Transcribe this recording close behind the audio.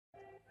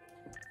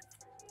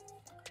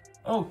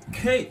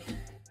Okay,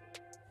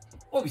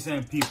 what we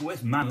saying, people?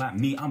 It's man like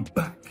me. I'm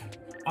back.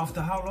 After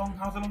how long?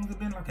 How long has it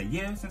been? Like a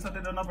year since I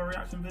did another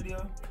reaction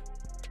video?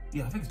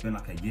 Yeah, I think it's been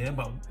like a year,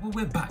 but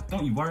we're back.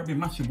 Don't you worry, I've been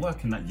mashing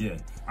work in that year.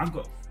 I've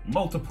got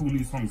multiple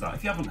new songs out.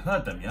 If you haven't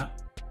heard them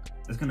yet,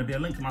 there's going to be a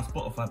link to my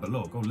Spotify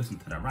below. Go listen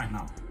to that right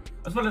now.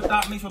 As well as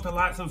that, make sure to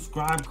like,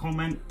 subscribe,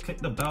 comment, click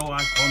the bell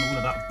icon, all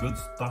of that good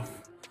stuff.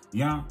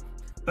 Yeah,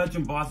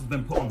 Bedroom Bars has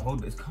been put on hold,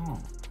 but it's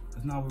calm.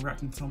 Because now we're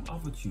reacting to some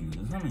other tunes,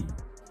 isn't it?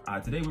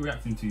 Alright, today we're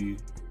reacting to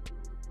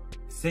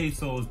Say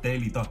So's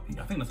Daily Duppy.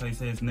 I think that's how you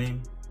say his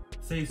name.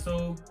 Say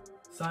So,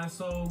 Sai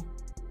So,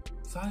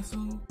 Sai So?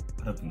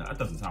 I don't think that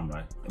doesn't sound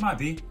right. It might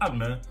be, I don't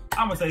know.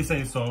 I'm gonna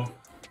say So.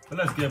 But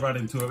let's get right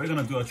into it. We're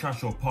gonna do a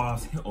trash or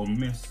pass, hit or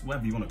miss,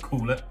 whatever you wanna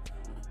call it.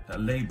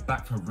 That laid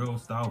back for real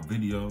style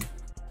video.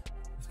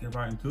 Let's get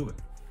right into it.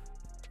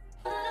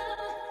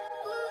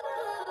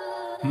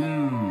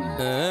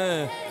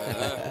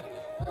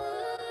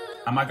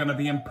 Am I gonna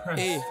be impressed?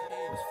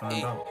 Let's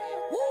find out.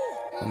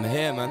 I'm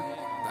here, man.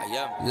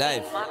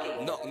 Live.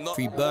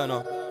 Free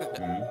burner.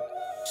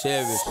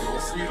 Serious.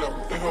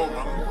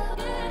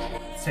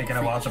 It's taking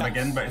a while to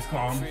begin, but it's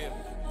calm.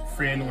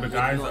 Freeing all the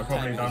guys that have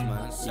probably done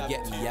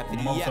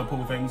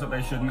multiple things that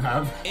they shouldn't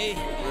have.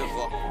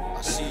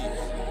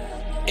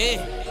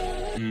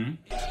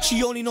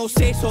 She only knows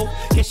Say So,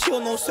 yeah, she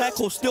don't know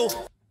Psycho still.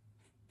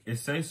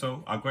 It's Say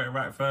So. I got it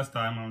right first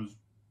time. I was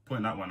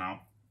pointing that one out.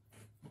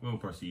 We'll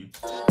proceed.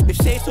 If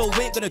Say So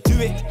ain't gonna do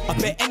it, I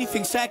bet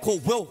anything Psycho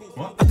will.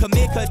 What? I can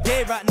make her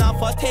day right now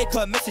if I take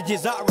her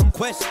messages out of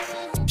request.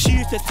 She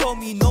used to tell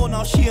me no,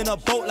 now she in a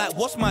boat like,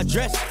 what's my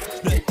dress?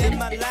 Look, them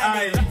man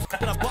lying.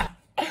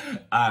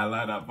 I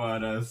like that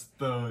part. That's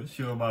still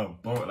sure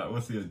about boat. Like,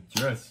 what's your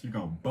dress? You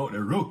gonna boat it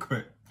real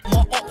quick.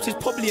 My ops is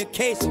probably a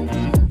case.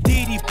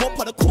 DD bump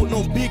on the court,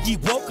 no biggie.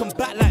 Welcome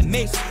back like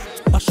Mace.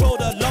 I showed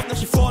her love, now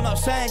she throwing up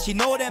signs. She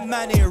know them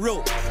man ain't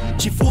real.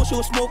 She thought she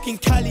was smoking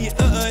Cali. It's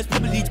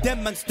probably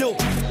them man still.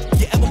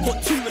 You ever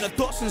got two in a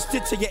dots and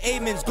stood to your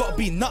aiming's gotta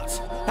be nuts.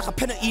 Like a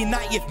penalty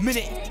 90th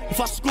minute.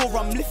 If I score,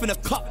 I'm lifting a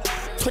cup.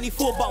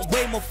 24 but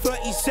way more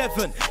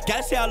 37.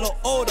 Gotta say I look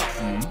older.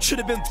 Should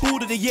have been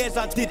fooled of the years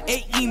I did.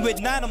 18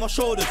 with 9 on my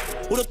shoulders.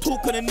 All the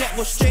talk on the net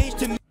was strange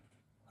to me.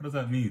 What does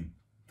that mean?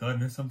 Did I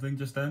miss something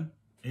just then?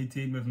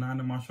 18 with 9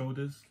 on my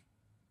shoulders?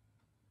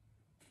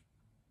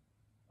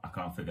 I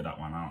can't figure that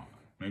one out.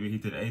 Maybe he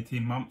did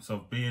 18 months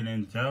of being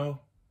in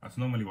jail? That's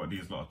normally what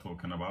these lot are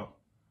talking about.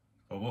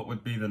 But what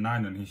would be the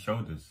 9 on his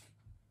shoulders?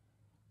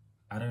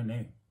 I don't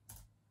know.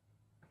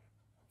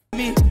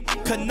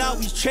 Cause now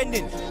he's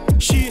trending.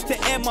 She used to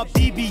air my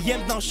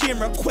BBMs, now she in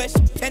request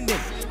pending.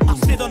 I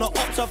slid on the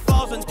ops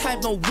 1,000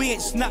 times, no we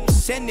ain't snap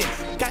sending.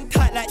 Gang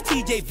tight like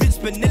TJ, Vince,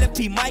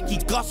 Penelope, Mikey,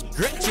 Gus,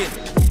 Gretchen.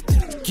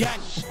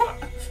 Gang.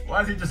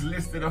 Why is he just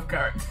listing off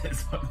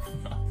characters?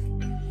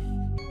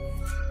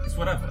 It's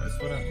whatever, it's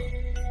whatever.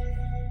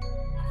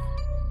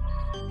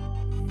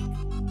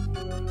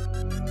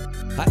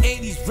 I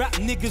ain't these rap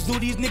niggas, all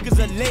these niggas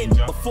are lame.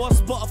 Before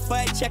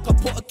Spotify check, I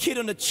put a kid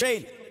on the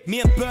train.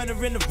 Me and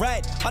Burner in the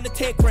ride,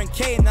 Undertaker and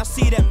Kane. I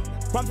see them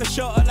run for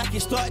shelter like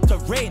it started to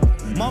rain.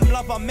 Mum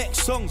love our mech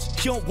songs,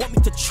 she don't want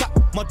me to trap.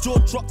 My jaw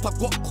dropped, I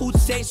got called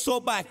Say So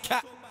by a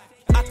cat.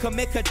 I can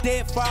make a day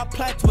if I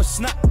apply to a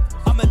snap.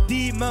 I'm a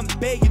demon,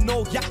 bae, you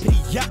know, yappity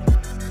yap.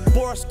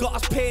 Boris got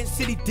us paying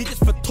silly digits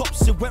for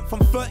tops, it went from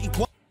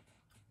 31.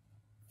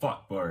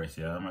 Fuck Boris,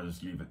 yeah, I might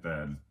just leave it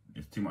there.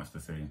 It's too much to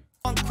say.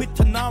 Quid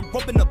to now, I'm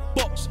robbing the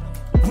box.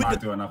 I might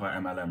do another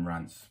MLM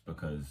rants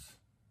because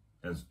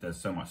there's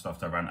so much stuff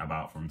to rant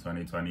about from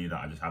 2020 that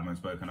I just haven't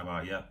spoken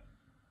about yet.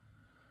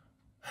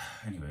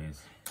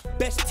 Anyways.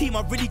 Best team,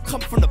 I really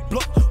come from the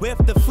block. Where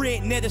if the 3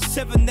 ain't near the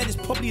 7, then it's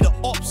probably the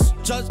ops.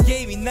 Judge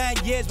gave me 9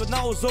 years, but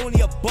now I was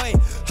only a boy.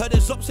 Heard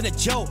there's ops in the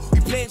jail,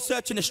 we playing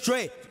search and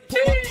astray. Put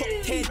my top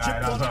 10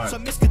 drip on, so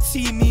miss could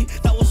see me.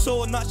 That was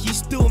so nuts, she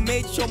still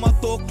made sure my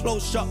door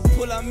closed shut.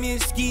 Pull out me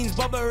and Skeens,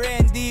 Bubba Ray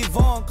and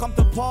Devon. Come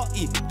to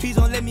party, please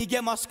don't let me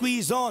get my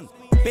squeeze on.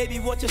 Baby,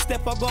 watch your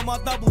step, I got my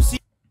double C.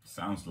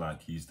 Sounds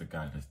like he's the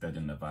guy that's dead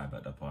in the vibe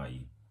at the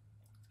party.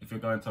 If you're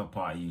going to a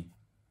party,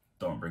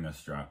 don't bring a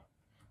strap.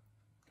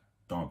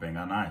 Don't bring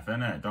a knife,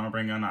 innit? Don't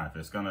bring a knife.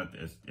 It's gonna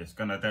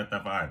dead the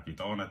vibe. You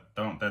don't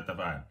dead the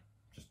vibe.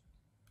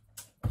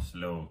 Just a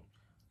little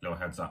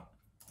heads up.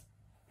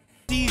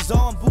 He's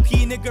on,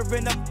 bookie nigga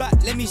in the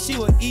back. Let me see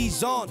what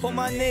he's on. Put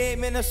my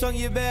name in a song,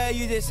 you better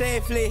use it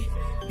safely.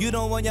 You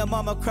don't want your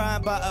mama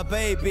crying about a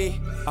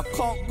baby. I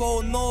can't go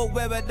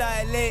nowhere with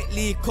that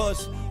lately,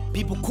 cause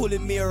people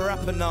calling me a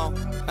rapper now.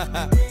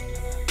 Well,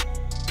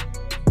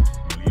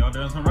 y'all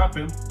doing some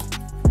rapping.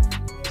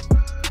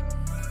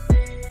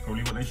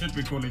 Probably what they should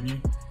be calling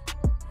you,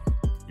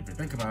 if you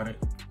think about it.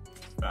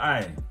 But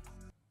aye,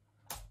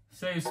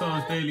 Say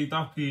So's Daily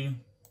Duppy.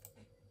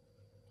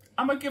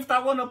 I'm gonna give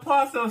that one a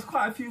pass. There was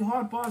quite a few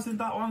hard bars in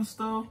that one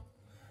still.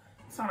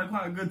 Sounded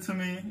quite good to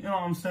me, you know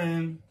what I'm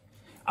saying?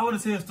 I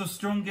wouldn't say it's the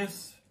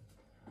strongest,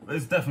 but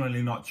it's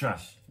definitely not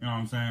trash, you know what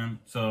I'm saying?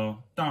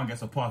 So that one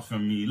gets a pass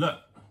from me. Look,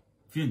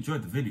 if you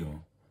enjoyed the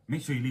video,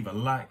 make sure you leave a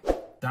like,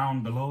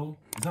 down below.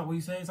 Is that what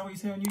you say? Is that what you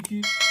say on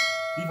YouTube?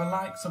 Leave a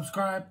like,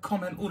 subscribe,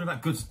 comment, all of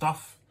that good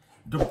stuff.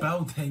 The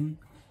bell thing.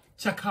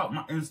 Check out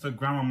my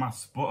Instagram and my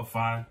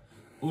Spotify.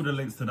 All the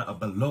links to that are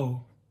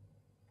below.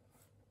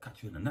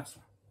 Catch you in the next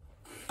one.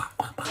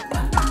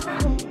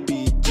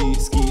 BG,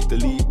 skeet,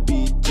 delete,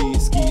 BG,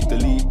 skeet,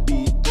 delete,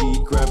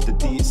 BG, grab the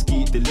D,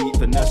 skeet, delete,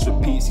 finesse,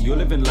 repeat. So you're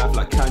living life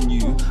like can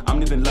you, I'm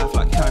living life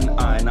like can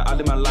I. Now I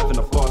live my life in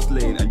a fast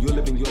lane, and you're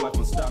living your life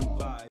on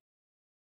standby.